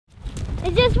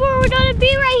Is this where we're gonna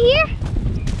be right here?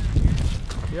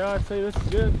 Yeah, I'd say this is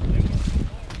good.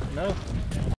 No.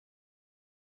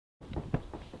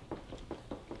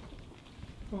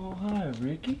 Oh, hi,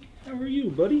 Ricky. How are you,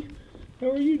 buddy?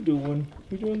 How are you doing?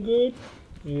 You doing good?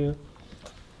 Yeah.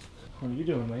 What are you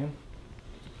doing, man?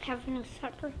 Having a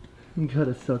sucker. You got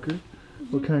a sucker?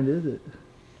 What kind is it?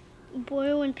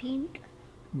 Blue and pink.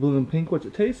 Blue and pink? What's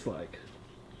it taste like?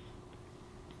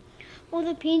 Well,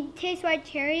 the pink tastes like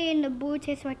cherry and the blue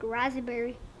tastes like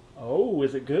raspberry. Oh,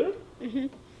 is it good? Mm-hmm.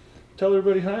 Tell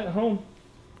everybody hi at home.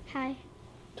 Hi.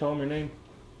 Tell them your name.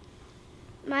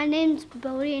 My name's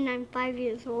Bodie and I'm 5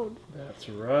 years old. That's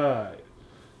right.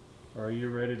 Are you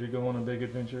ready to go on a big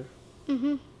adventure?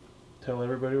 Mm-hmm. Tell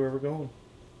everybody where we're going.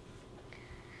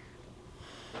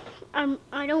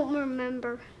 I don't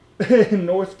remember.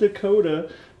 North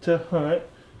Dakota to hunt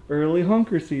early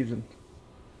honker season.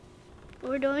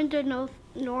 We're going to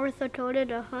North Dakota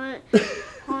to hunt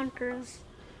honkers.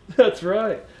 That's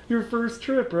right. Your first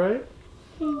trip, right?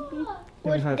 Mm-hmm. Give me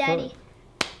With high Daddy.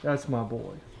 five. That's my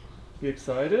boy. You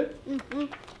excited? Mm-hmm.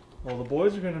 Well, the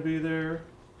boys are going to be there.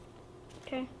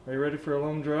 Okay. Are you ready for a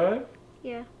long drive?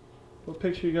 Yeah. What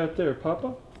picture you got there,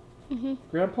 Papa? Mm-hmm.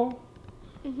 Grandpa?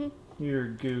 Mm-hmm. You're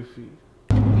goofy.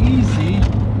 Easy.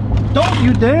 Don't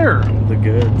you dare! The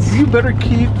goods. You better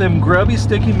keep them grubby,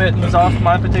 sticky mittens off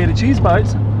my potato cheese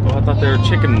bites. Oh, I thought they were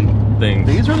chicken things.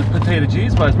 These are the potato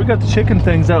cheese bites. We got the chicken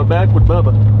things out back with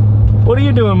Bubba. What are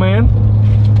you doing, man?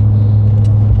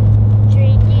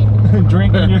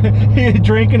 Drinking.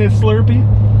 Drinking his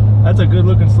Slurpee? That's a good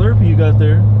looking Slurpee you got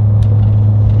there.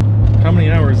 How many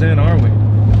hours in are we?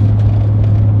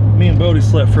 Me and Bodie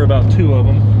slept for about 2 of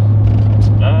them.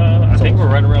 I think we're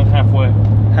right around halfway.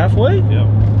 Halfway? Yep.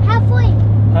 Halfway.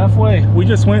 Halfway. We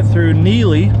just went through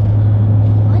Neely.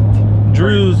 What?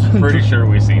 Drew's. Pretty sure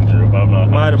we seen Drew, but I'm not.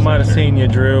 Might have seen you,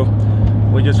 Drew.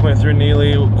 We just went through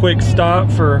Neely. Quick stop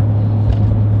for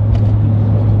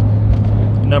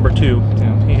number 2.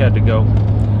 Yeah, he had to go.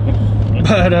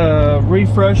 But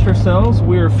refreshed ourselves.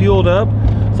 We were fueled up.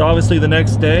 It's obviously the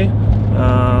next day. It's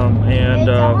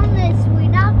on this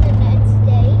week out the next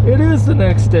day. It is the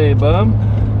next day, bub.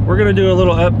 We're gonna do a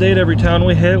little update every town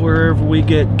we hit, wherever we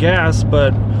get gas.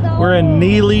 But we're in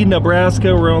Neely,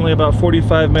 Nebraska. We're only about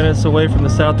 45 minutes away from the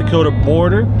South Dakota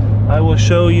border. I will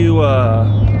show you.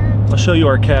 I'll show you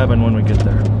our cabin when we get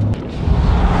there.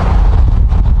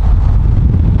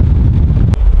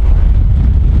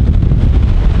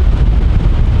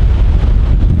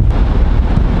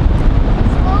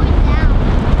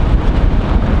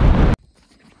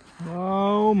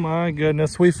 Oh my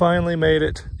goodness, we finally made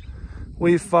it.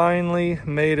 We finally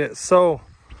made it. So,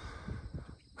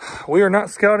 we are not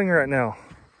scouting right now.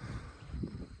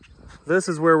 This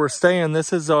is where we're staying.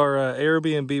 This is our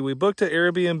Airbnb. We booked an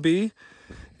Airbnb,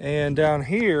 and down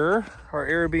here, our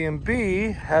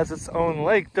Airbnb has its own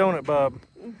lake, don't it, Bub?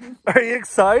 Mm-hmm. Are you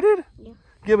excited? Yeah.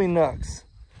 Give me nuts.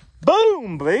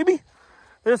 Boom, baby.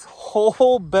 This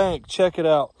whole bank, check it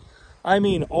out. I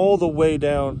mean, all the way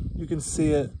down. You can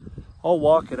see it. I'll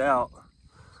walk it out.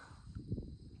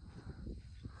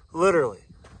 Literally,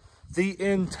 the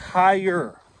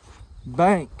entire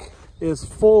bank is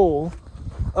full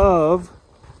of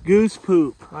goose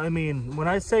poop. I mean, when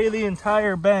I say the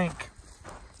entire bank,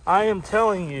 I am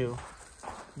telling you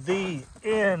the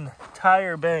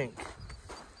entire bank.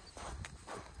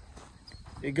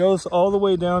 It goes all the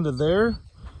way down to there,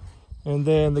 and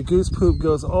then the goose poop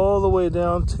goes all the way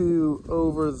down to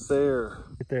over there.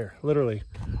 Right there, literally.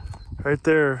 Right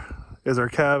there is our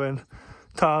cabin.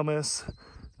 Thomas,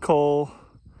 Cole,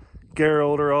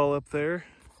 Gerald are all up there.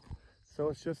 So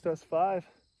it's just us 5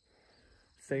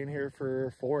 staying here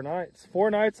for 4 nights. 4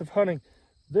 nights of hunting.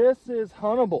 This is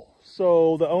huntable.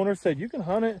 So the owner said, you can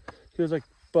hunt it. He was like,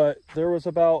 but there was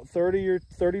about 30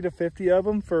 to 50 of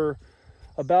them for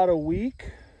about a week.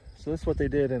 So this is what they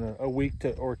did in a week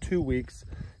or 2 weeks.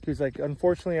 He was like,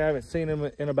 unfortunately, I haven't seen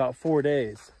them in about 4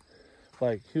 days.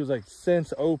 Like, he was like,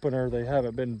 since opener, they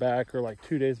haven't been back, or like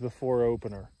 2 days before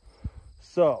opener.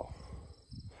 So,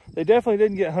 they definitely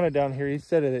didn't get hunted down here. He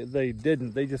said they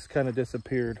didn't. They just kind of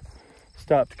disappeared,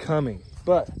 stopped coming.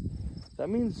 But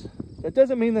that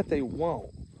doesn't mean that they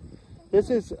won't. This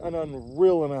is an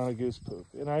unreal amount of goose poop.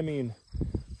 And I mean,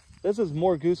 this is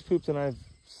more goose poop than I've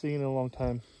seen in a long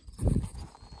time.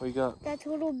 What you got? That's a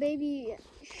little baby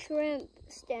shrimp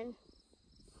skin.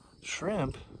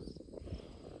 Shrimp?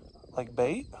 Like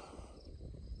bait?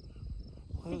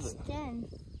 What is it? Skin.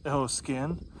 Oh,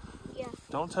 skin? Yeah.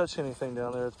 Don't touch anything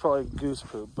down there. It's probably goose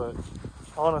poop, but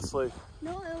honestly.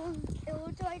 No, it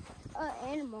looked like an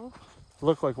animal.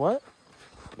 Look like what?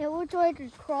 It looked like a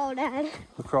crawdad.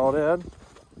 A crawdad?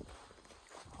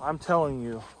 I'm telling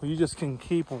you, you just can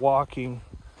keep walking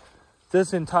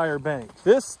this entire bank.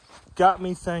 This got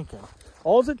me thinking.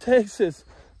 All it takes is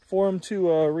for them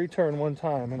to return one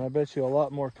time, and I bet you a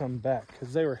lot more come back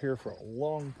because they were here for a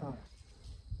long time.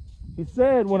 He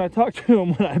said when I talked to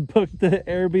him when I booked the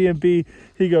Airbnb,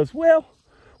 he goes, well,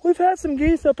 we've had some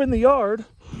geese up in the yard.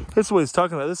 This is what he's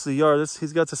talking about. This is the yard.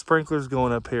 He's got the sprinklers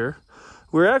going up here.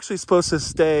 We're actually supposed to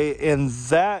stay in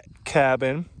that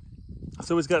cabin.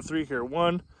 So he's got 3 here.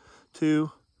 1,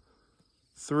 2,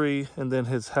 3, and then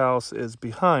his house is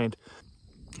behind.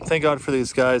 Thank God for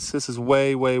these guys. This is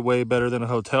way, way, way better than a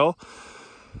hotel.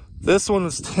 This one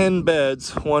is 10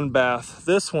 beds, 1 bath.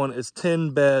 This one is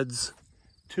 10 beds,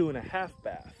 2.5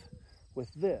 bath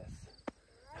with this.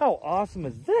 How awesome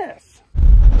is this?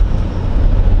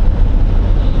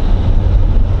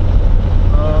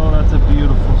 Oh, that's a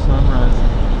beautiful sunrise.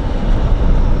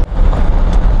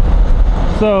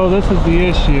 So this is the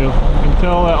issue. You can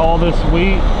tell that all this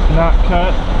wheat not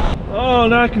cut. Oh,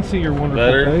 now I can see your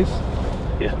wonderful face.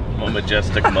 Yeah, my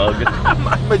majestic mug.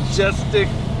 My majestic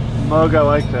mug, I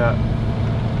like that.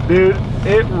 Dude,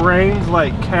 it rained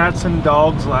like cats and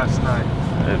dogs last night.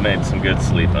 It made some good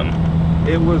sleeping.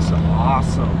 It was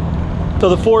awesome. So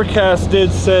the forecast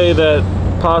did say that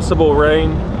possible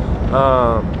rain.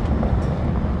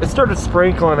 It started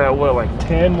sprinkling at what, like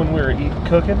 10 when we were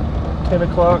cooking? 10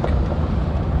 o'clock?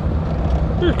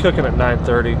 We were cooking at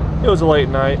 9:30. It was a late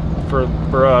night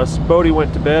for us. Bodie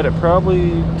went to bed at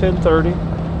probably 10:30.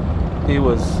 He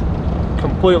was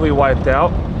completely wiped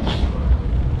out.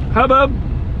 Hi, Bob.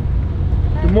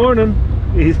 Good morning.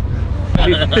 He's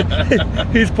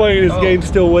playing his game,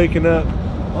 still waking up.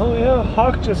 Oh yeah,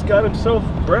 Hawk just got himself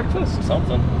breakfast.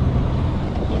 Something.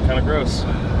 Looked kind of gross.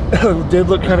 Did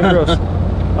look kind of gross.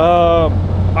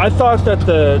 I thought that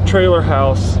the trailer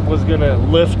house was gonna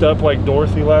lift up like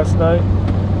Dorothy last night.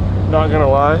 Not gonna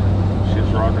lie. She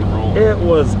was rock and roll. It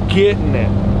was getting it.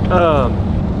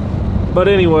 But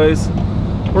anyways,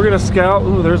 we're gonna scout.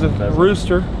 Ooh, there's a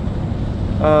rooster.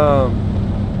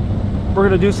 We're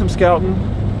gonna do some scouting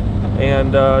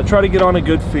and try to get on a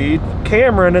good feed.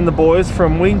 Cameron and the boys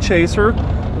from Wing Chaser,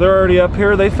 they're already up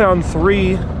here. They found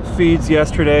 3 feeds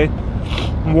yesterday.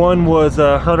 One was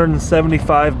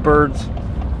 175 birds,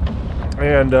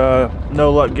 and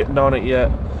no luck getting on it yet.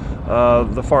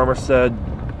 The farmer said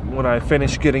when I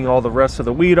finish getting all the rest of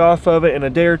the weed off of it in a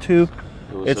day or 2,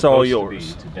 it's all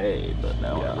yours. To be today, but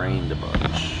now it rained a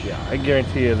bunch. Yeah, I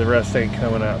guarantee you the rest ain't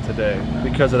coming out today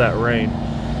because of that rain.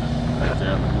 Right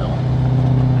there on the hill.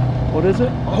 What is it?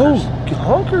 Honkers.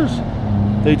 Oh,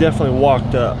 honkers. They definitely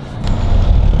walked up.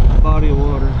 Body of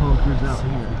water, honkers out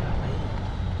here.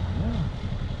 Yeah.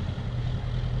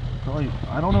 Probably,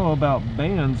 I don't know about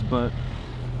bands, but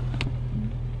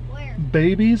Where?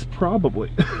 babies probably.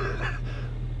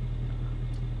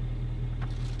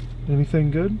 Anything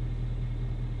good?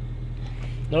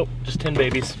 Nope, just 10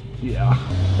 babies. Yeah,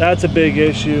 that's a big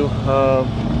issue.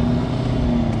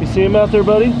 You see him out there,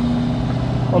 buddy?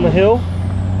 On the hill?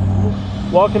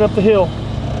 Walking up the hill.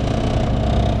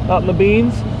 Out in the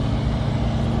beans.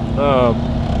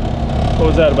 What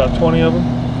was that, about 20 of them?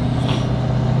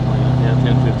 Yeah,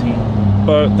 10, 15.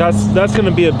 But that's going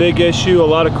to be a big issue. A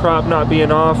lot of crop not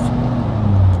being off.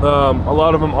 A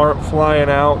lot of them aren't flying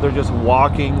out. They're just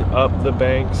walking up the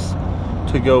banks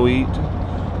to go eat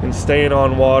and staying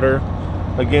on water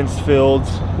against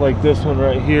fields like this one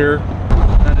right here.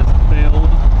 That is failed.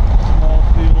 Small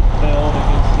field failed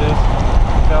against this.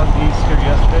 We found geese here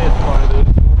yesterday. It's probably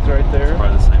those ones right there. It's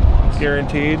probably the same ones.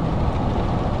 Guaranteed.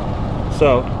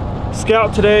 So,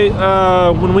 scout today.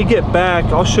 When we get back,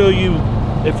 I'll show you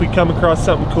if we come across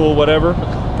something cool, whatever.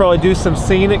 Probably do some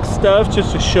scenic stuff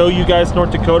just to show you guys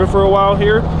North Dakota for a while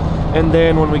here. And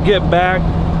then when we get back,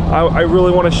 I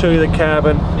really want to show you the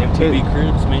cabin. MTV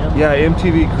Cribs, man. Yeah,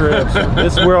 MTV Cribs.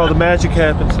 This is where all the magic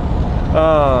happens.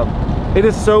 It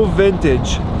is so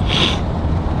vintage.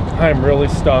 I'm really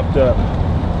stopped up.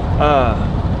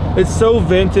 It's so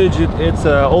vintage. It's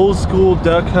an old school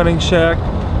duck hunting shack.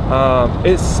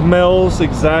 It smells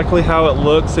exactly how it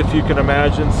looks, if you can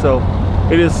imagine. So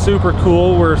it is super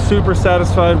cool. We're super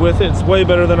satisfied with it. It's way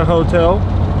better than a hotel.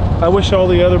 I wish all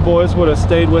the other boys would have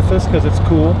stayed with us because it's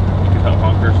cool. Have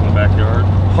honkers in the backyard.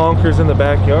 Honkers in the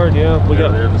backyard, yeah. We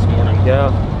got there this morning.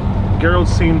 Yeah.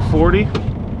 Gerald's seen 40.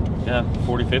 Yeah,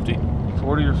 40, 50.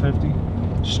 40 or 50.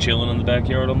 Just chilling in the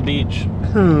backyard on the beach.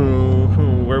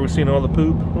 Where we seen all the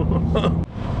poop.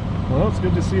 Well, it's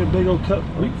good to see a big old cut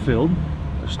wheat field.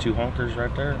 There's 2 honkers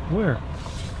right there. Where?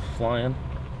 Flying.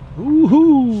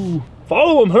 Woohoo!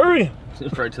 Follow him, hurry!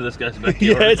 Right to this guy's backyard.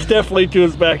 Yeah, it's definitely to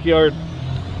his backyard.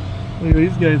 Look at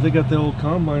these guys, they got the old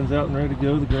combines out and ready to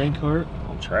go, the grain cart.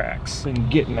 All tracks. Been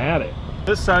getting at it.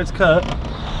 This side's cut.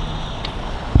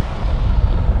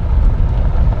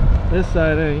 This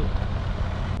side ain't.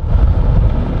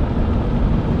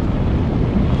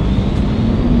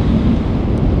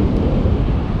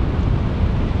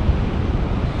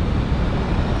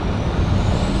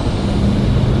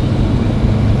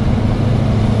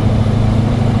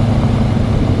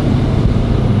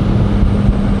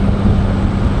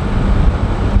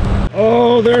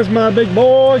 Oh, there's my big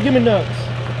boy. Give me nuts.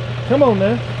 Come on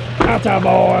now. Outside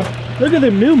boy. Look at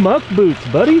them new muck boots,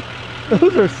 buddy.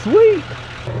 Those are sweet.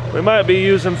 We might be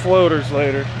using floaters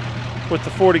later with the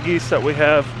 40 geese that we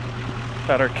have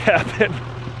at our cabin.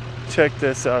 Check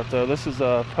this out though. This is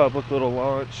a public little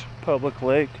launch, public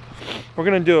lake. We're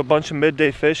gonna do a bunch of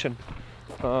midday fishing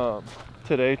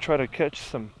today. Try to catch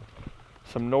some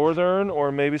northern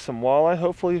or maybe some walleye.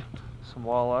 Hopefully some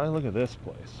walleye. Look at this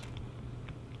place.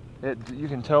 You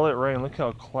can tell it rained. Look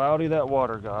how cloudy that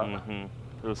water got. It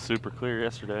was super clear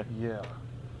yesterday. Yeah.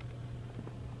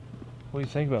 What do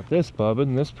you think about this, Bubba?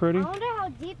 Isn't this pretty? I wonder how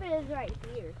deep it is right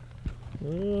here.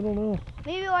 I don't know.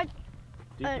 Maybe like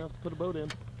Deep enough to put a boat in.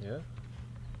 Yeah.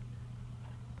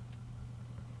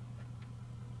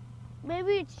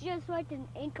 maybe it's just like an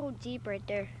ankle deep right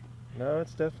there. No,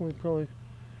 it's definitely probably.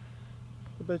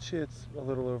 I bet you it's a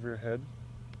little over your head.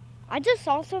 I just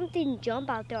saw something jump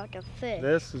out there like a fish.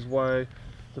 This is why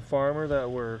the farmer that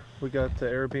we got the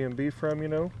Airbnb from, you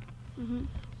know.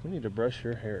 We need to brush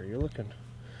your hair.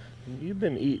 You've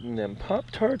been eating them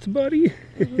Pop-Tarts, buddy.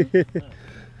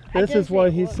 This is why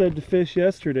he said to fish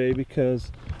yesterday,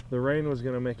 because the rain was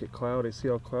going to make it cloudy. See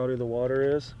how cloudy the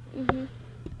water is?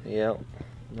 Yeah.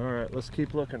 All right, let's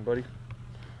keep looking, buddy.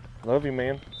 Love you,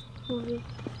 man.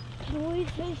 Can we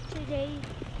fish today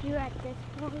here at this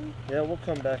pond? Yeah, we'll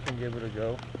come back and give it a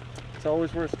go. It's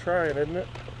always worth trying, isn't it?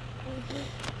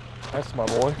 That's my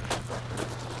boy.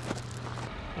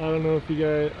 I don't know if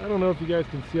you guys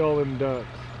can see all them ducks.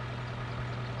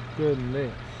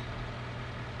 Goodness.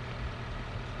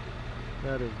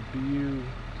 That is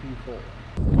beautiful.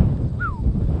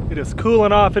 It is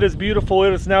cooling off. It is beautiful.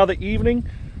 It is now the evening.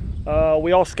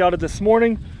 We all scouted this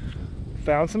morning.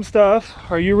 Found some stuff.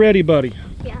 Are you ready, buddy?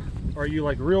 Yeah. Are you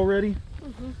like real ready?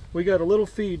 We got a little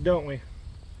feed, don't we?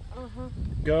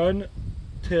 Gun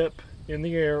tip in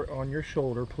the air on your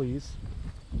shoulder, please.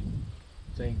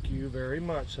 Thank you very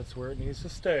much. That's where it needs to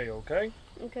stay, okay?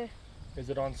 Okay. Is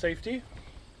it on safety?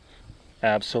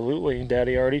 Absolutely.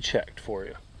 Daddy already checked for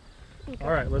you. Okay.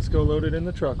 All right, let's go load it in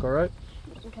the truck, all right?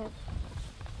 Okay.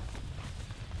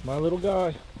 My little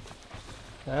guy.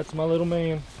 That's my little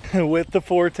man with the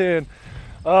 410.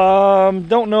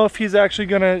 Don't know if he's actually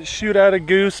gonna shoot at a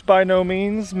goose, by no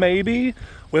means, maybe,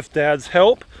 with Dad's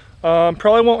help.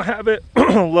 Probably won't have it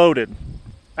loaded.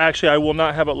 Actually, I will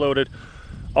not have it loaded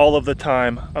all of the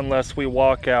time unless we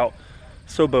walk out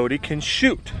so Bodie can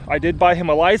shoot. I did buy him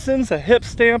a license, a hip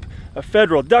stamp, a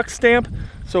federal duck stamp,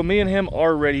 so me and him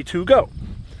are ready to go.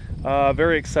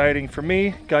 Very exciting for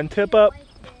me. Gun tip up.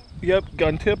 Yep,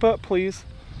 gun tip up, please.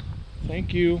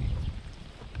 Thank you.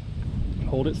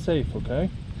 Hold it safe, okay?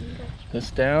 This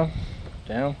down,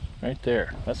 right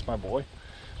there. That's my boy.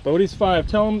 Bodie's 5.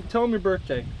 Tell him your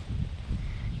birthday.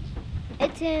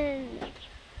 It's in...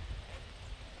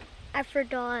 I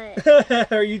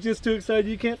forgot. Are you just too excited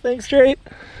you can't think straight?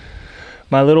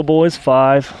 My little boy's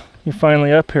 5. You're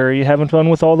finally up here. Are you having fun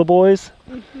with all the boys?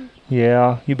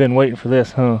 Yeah, you've been waiting for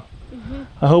this, huh?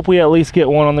 I hope we at least get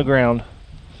one on the ground.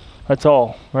 That's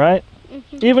all, right?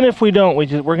 Even if we don't,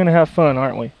 we're gonna have fun,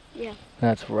 aren't we? Yeah.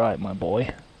 That's right, my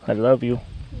boy. I love you.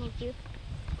 Love you.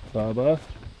 Bubba,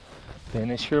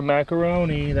 finish your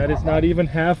macaroni. That is not even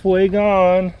halfway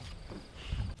gone.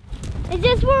 Is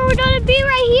this where we're gonna be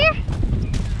right here?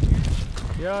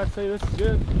 Yeah, I'd say this is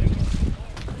good.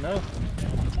 No,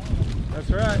 that's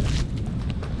right.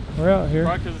 We're out here.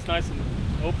 Right, because it's nice and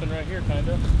open right here, kind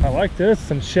of. I like this,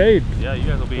 some shade. Yeah, you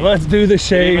guys will be. Let's do the It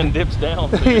shade. even dips down,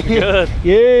 so you're good.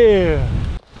 Yeah.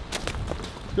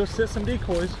 Let's go set some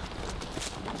decoys.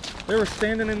 They were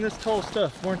standing in this tall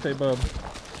stuff, weren't they, Bub?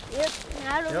 Yep, and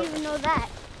I don't even know that.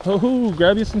 Oh,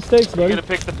 grab you some steaks, You're buddy. gonna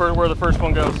pick where the first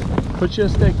one goes. Put you a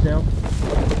steak down.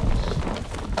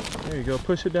 There you go,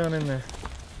 push it down in there.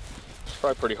 It's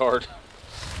probably pretty hard.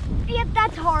 Yep,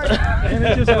 that's hard. And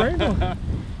it just rained on.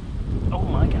 Oh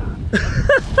my god.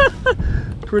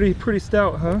 Pretty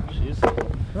stout, huh?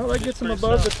 Well, that gets them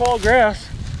above the tall grass.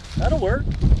 That'll work.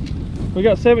 We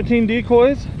got 17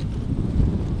 decoys.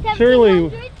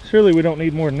 Surely we don't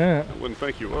need more than that. I wouldn't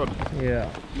think you would. Yeah.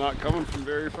 Not coming from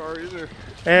very far either.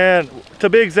 And to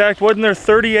be exact, wasn't there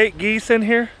 38 geese in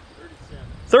here?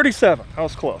 37. I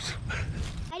was close.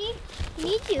 Daddy,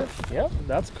 Need you. Yep,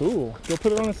 that's cool. Go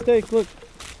put it on a stake. Look,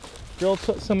 Gerald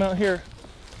put some out here.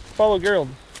 Follow Gerald.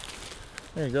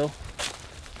 There you go.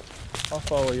 I'll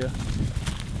follow you.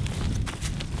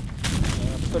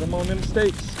 Put them on them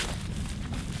stakes.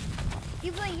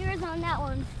 You put yours on that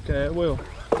one. Okay, I will.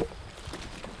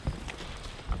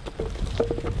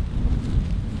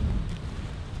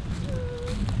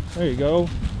 There you go.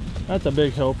 That's a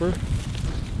big helper.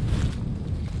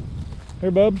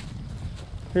 Here, bub.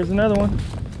 Here's another one.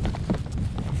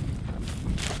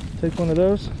 Take one of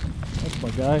those. That's my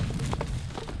guy.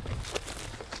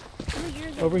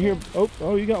 Over here.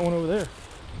 Oh, you got one over there.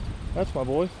 That's my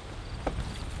boy.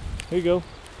 Here you go.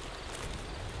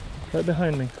 Right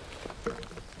behind me.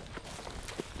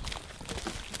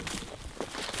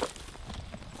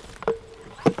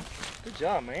 Good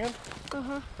job, man.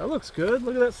 That looks good.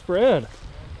 Look at that spread.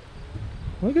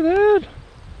 Look at that.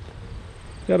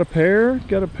 Got a pair.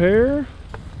 Got a pair.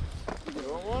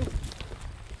 You want one?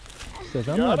 Says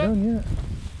I'm not done yet.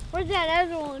 Where's that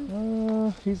other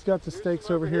one? He's got the stakes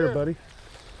over here, buddy.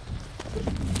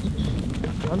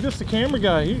 I'm just a camera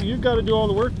guy. You've got to do all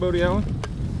the work, Bodie Allen.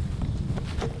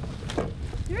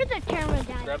 You're the camera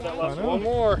guy. Grab that Dad. last One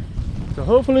more. So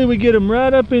hopefully we get him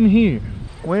right up in here.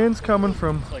 Wind's coming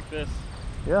from, Like this.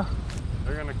 yeah.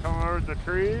 They're gonna come over the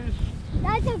trees.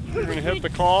 That's a They're gonna hit perfect the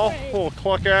call. spray. Little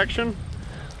cluck action.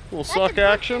 Little suck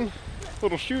action.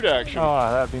 Little shoot action.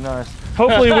 Oh, that'd be nice.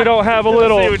 Hopefully we don't have a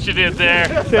little. See what you did there.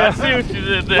 I see what you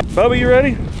did there. Bubba, you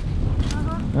ready?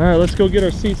 All right, let's go get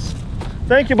our seats.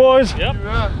 Thank you, boys. Yep.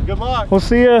 Good luck. We'll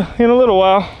see you in a little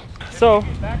while. So,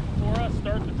 Back before us,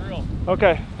 start the drill.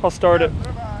 okay, I'll start it.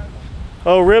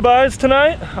 Oh, ribeyes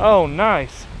tonight? Oh,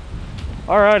 nice.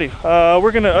 Alrighty,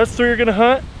 us three are gonna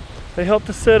hunt. They helped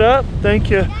us set up. Thank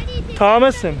you, Daddy,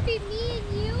 Thomas and be me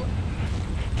and you.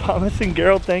 Thomas and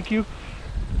Gerald. Thank you.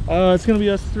 It's gonna be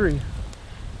us three.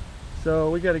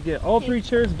 So we got to get all three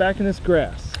chairs back in this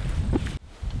grass.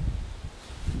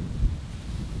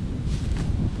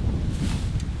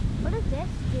 What does this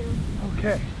do?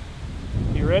 Okay.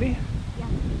 You ready? Yeah.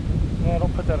 No,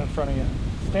 don't put that in front of you.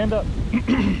 Stand up.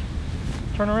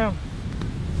 Turn around.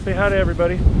 Say hi to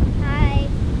everybody. Hi.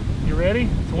 You ready?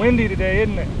 It's windy today,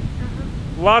 isn't it?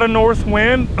 A lot of north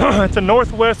wind. It's a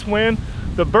northwest wind.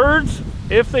 The birds,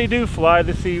 if they do fly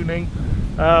this evening,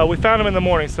 we found them in the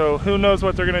morning, so who knows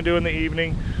what they're going to do in the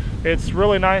evening. It's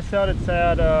really nice out. It's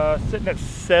at sitting at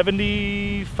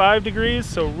 75 degrees,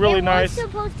 so really nice. It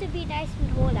was supposed to be nice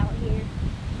and cold out here,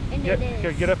 and it is.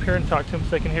 Here, get up here and talk to them so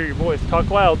they can hear your voice. Talk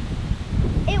loud.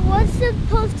 It was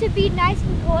supposed to be nice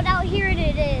and cold out here, and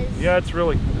it is. Yeah, it's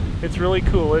really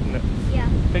cool, isn't it? Yeah.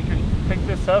 Pick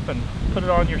this up and put it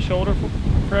on your shoulder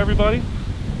for everybody.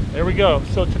 There we go.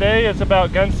 So today is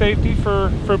about gun safety for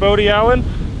Bodie Allen.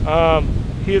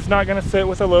 He is not going to sit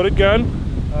with a loaded gun.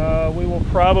 We will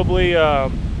probably,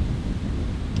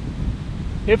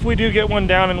 if we do get one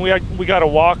down and we got a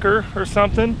walker or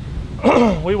something,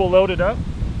 we will load it up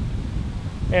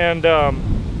and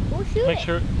We'll shoot make it.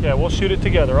 sure. Yeah, we'll shoot it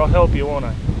together. I'll help you, won't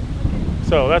I?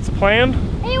 So that's the plan.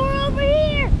 Hey, we're over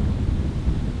here.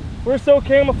 We're so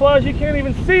camouflaged you can't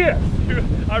even see us.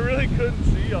 I really couldn't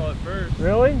see y'all at first.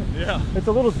 Really? Yeah. It's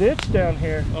a little ditch down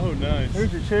here. Oh, nice.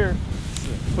 Here's your chair.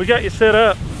 We got you set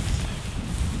up.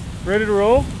 Ready to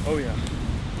roll? Oh, yeah.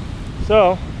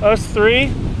 So, us three,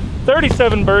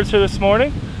 37 birds here this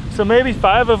morning. So maybe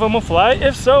 5 of them will fly.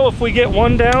 If so, if we get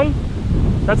one down,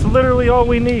 that's literally all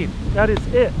we need. That is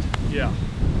it. Yeah.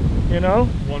 You know?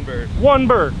 One bird. One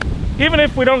bird. Even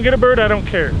if we don't get a bird, I don't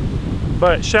care.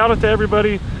 But shout out to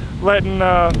everybody letting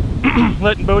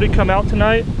letting Bodie come out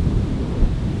tonight.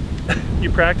 You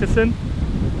practicing?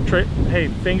 Hey,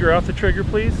 finger off the trigger,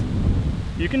 please.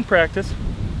 You can practice.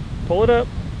 Pull it up.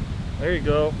 There you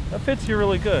go. That fits you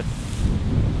really good.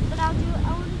 But I want to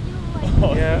do it like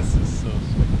Oh, Yeah. this is so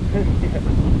sweet.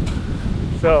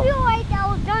 I So, feel like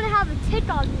I was gonna have a tick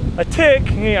on me. a tick?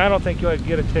 Yeah, I don't think you'll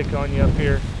get a tick on you up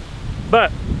here.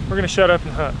 But we're gonna shut up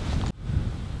and hunt.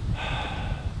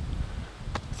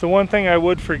 So one thing I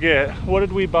would forget, what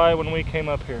did we buy when we came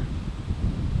up here?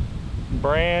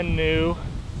 Brand new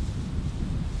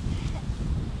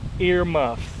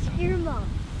earmuffs. Earmuffs.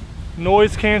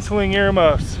 Noise canceling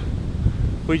earmuffs.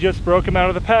 We just broke them out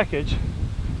of the package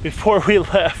before we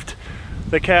left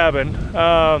the cabin.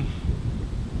 I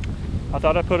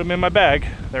thought I put them in my bag.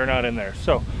 They're not in there.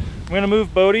 So I'm gonna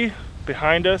move Bodie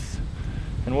behind us.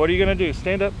 And what are you gonna do?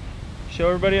 Stand up, show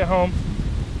everybody at home.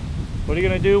 What are you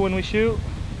gonna do when we shoot?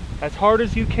 As hard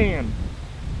as you can,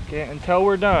 okay, until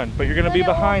we're done. But you're gonna be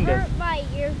behind us. My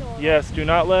ears on. Yes, do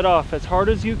not let off. As hard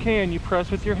as you can, you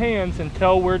press with your hands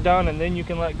until we're done, and then you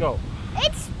can let go.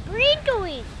 It's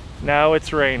sprinkling. Now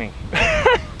it's raining.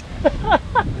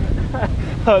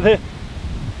 Oh,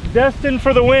 destined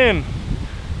for the win.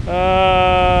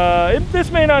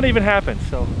 This may not even happen,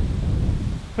 so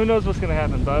who knows what's gonna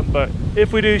happen, bud. But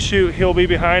if we do shoot, he'll be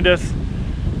behind us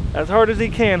as hard as he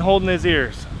can, holding his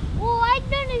ears. Well, I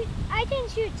can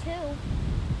shoot too.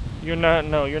 You're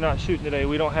not shooting today.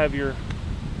 We don't have your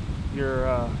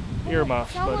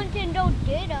earmuffs. Someone can go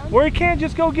get them. We can't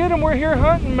just go get them. We're here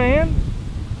hunting, man.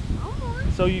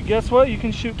 Okay. So guess what? You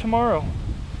can shoot tomorrow.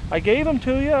 I gave them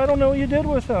to you. I don't know what you did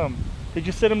with them. Did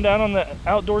you sit them down on the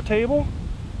outdoor table?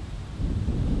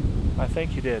 I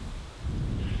think you did.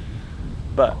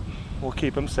 But we'll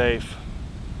keep them safe.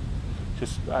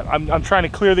 I'm trying to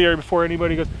clear the area before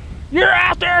anybody goes, "You're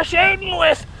out there shooting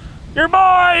with your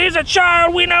boy. He's a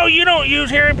child. We know you don't use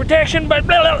hearing protection, but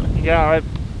blah, blah." Yeah,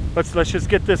 let's just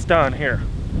get this done here.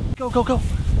 Go.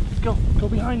 Let's go. Go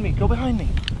behind me. Go behind me.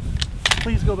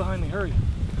 Please go behind me. Hurry.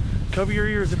 Cover your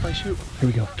ears if I shoot. Here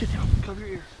we go. Get down. Cover your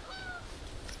ears.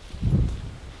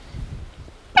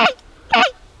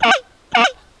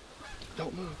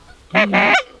 Don't move. Don't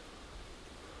move.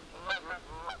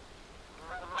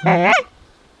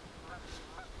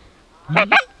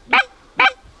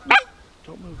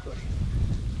 Don't move, buddy.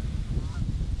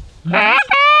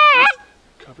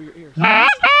 Cover your ears.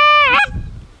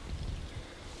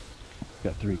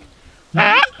 Got 3.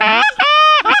 I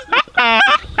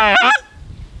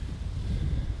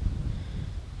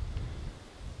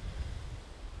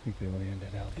think they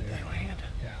landed out there. Did they land?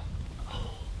 Yeah.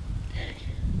 Oh, dang.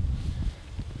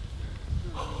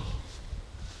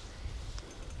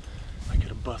 I could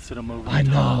have busted them over the top. I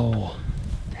know.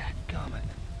 Dadgummit.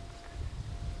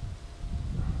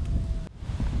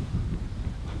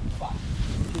 Oh.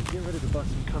 Get ready to bust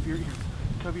them. Cover your ears.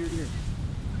 Cover your ears.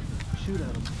 Shoot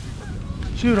at them.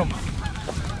 Shoot them.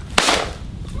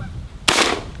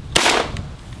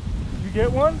 You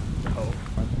get one? Oh.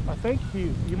 I think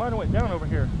you might have went down over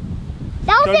here.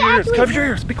 That was Cover your ears. actually... Cover your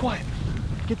ears. Be quiet.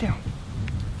 Get down.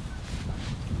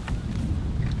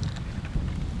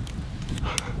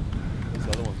 This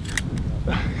other one's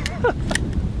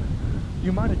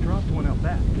You might have dropped one out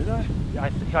back. Did I?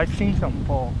 I seen something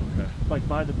fall. okay. Like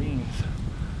by the beans.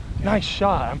 Nice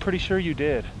shot. I'm pretty sure you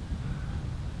did.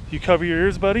 You cover your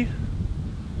ears, buddy?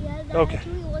 Yeah, that Okay.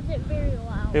 actually wasn't very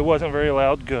loud. It wasn't very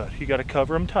loud. Good. You got to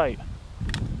cover them tight.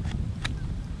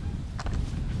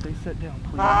 Stay set down,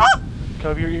 please.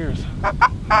 Cover your ears. I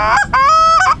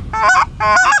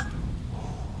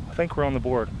think we're on the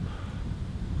board.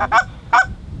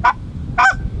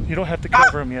 You don't have to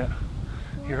cover them yet.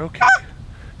 You're okay.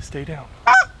 Stay down.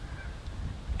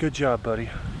 Good job, buddy.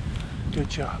 Good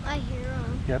job. I hear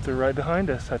them. Yep, they're right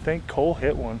behind us. I think Cole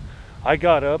hit one. I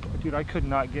got up. Dude, I could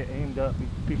not get aimed up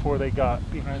before they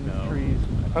got behind the trees.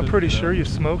 I'm pretty sure you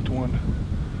smoked one.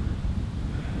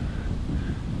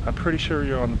 I'm pretty sure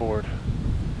you're on the board.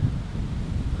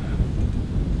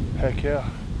 Heck yeah.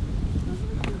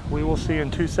 We will see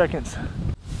in 2 seconds.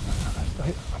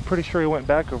 I'm pretty sure he went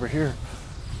back over here.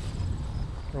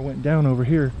 Or went down over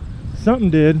here. Something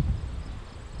did.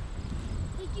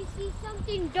 Did you see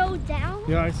something go down?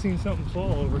 Yeah, I seen something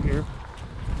fall over here.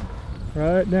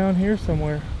 Right down here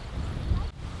somewhere.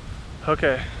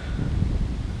 Okay.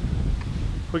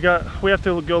 We have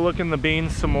to go look in the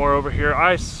beans some more over here.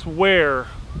 I swear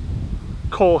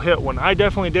Cole hit one. I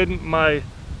definitely didn't. My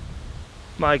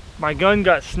gun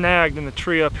got snagged in the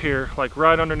tree up here, like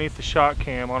right underneath the shot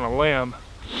cam on a limb.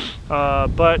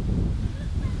 But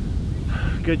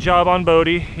good job on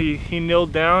Bodie. He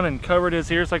kneeled down and covered his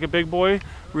ears like a big boy,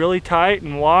 really tight,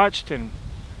 and watched. And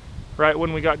right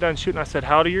when we got done shooting, I said,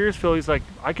 "How do your ears feel?" He's like,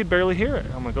 "I could barely hear it."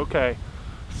 I'm like, "Okay."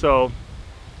 So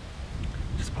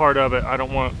just part of it. I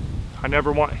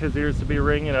never want his ears to be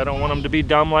ringing. I don't want him to be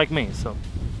dumb like me. So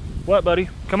what, buddy?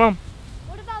 Come on.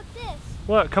 What about this?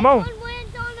 What? Come on. One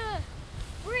lands on a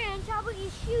branch. How about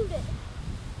you shoot it?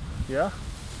 Yeah.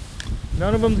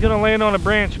 None of them's gonna land on a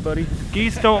branch, buddy.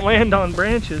 Geese don't land on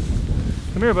branches.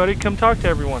 Come here, buddy. Come talk to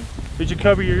everyone. Did you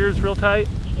cover your ears real tight?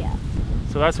 Yeah.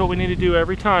 So that's what we need to do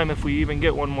every time if we even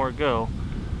get one more go.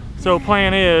 So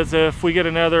plan is, if we get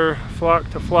another flock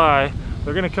to fly,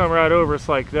 they're gonna come right over us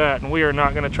like that, and we are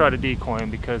not gonna try to decoy them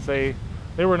because they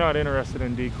were not interested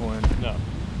in decoying. No.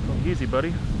 So easy,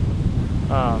 buddy.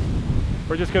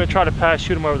 We're just gonna try to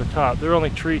shoot them over the top. They're only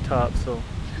tree tops, so.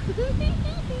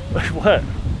 What?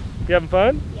 You having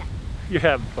fun? Yeah. You're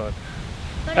having fun.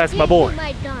 But That's I my can't boy. shoot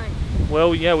my gun.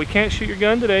 Well, yeah, we can't shoot your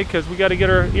gun today because we got to get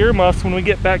our earmuffs when we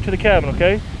get back to the cabin,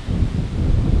 okay?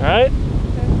 All right?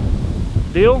 Okay.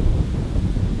 Deal?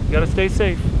 You got to stay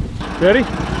safe. Ready?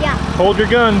 Yeah. Hold your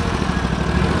gun.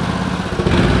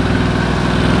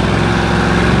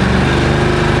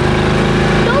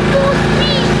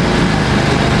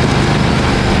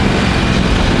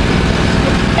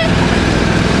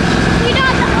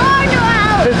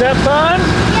 have fun?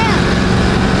 Yeah.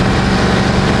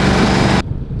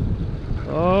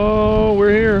 Oh,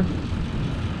 we're here.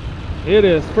 It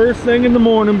is first thing in the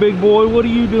morning, big boy. What are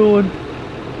you doing?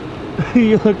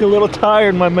 You look a little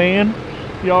tired, my man.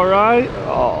 You all right?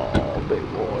 Oh, big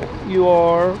boy. You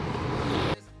are.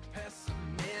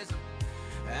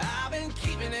 I've been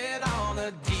keeping it on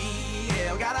a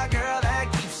DL. Got a girl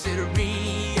that keeps it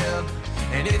real,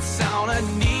 and it's all I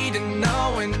need to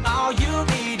know, and all you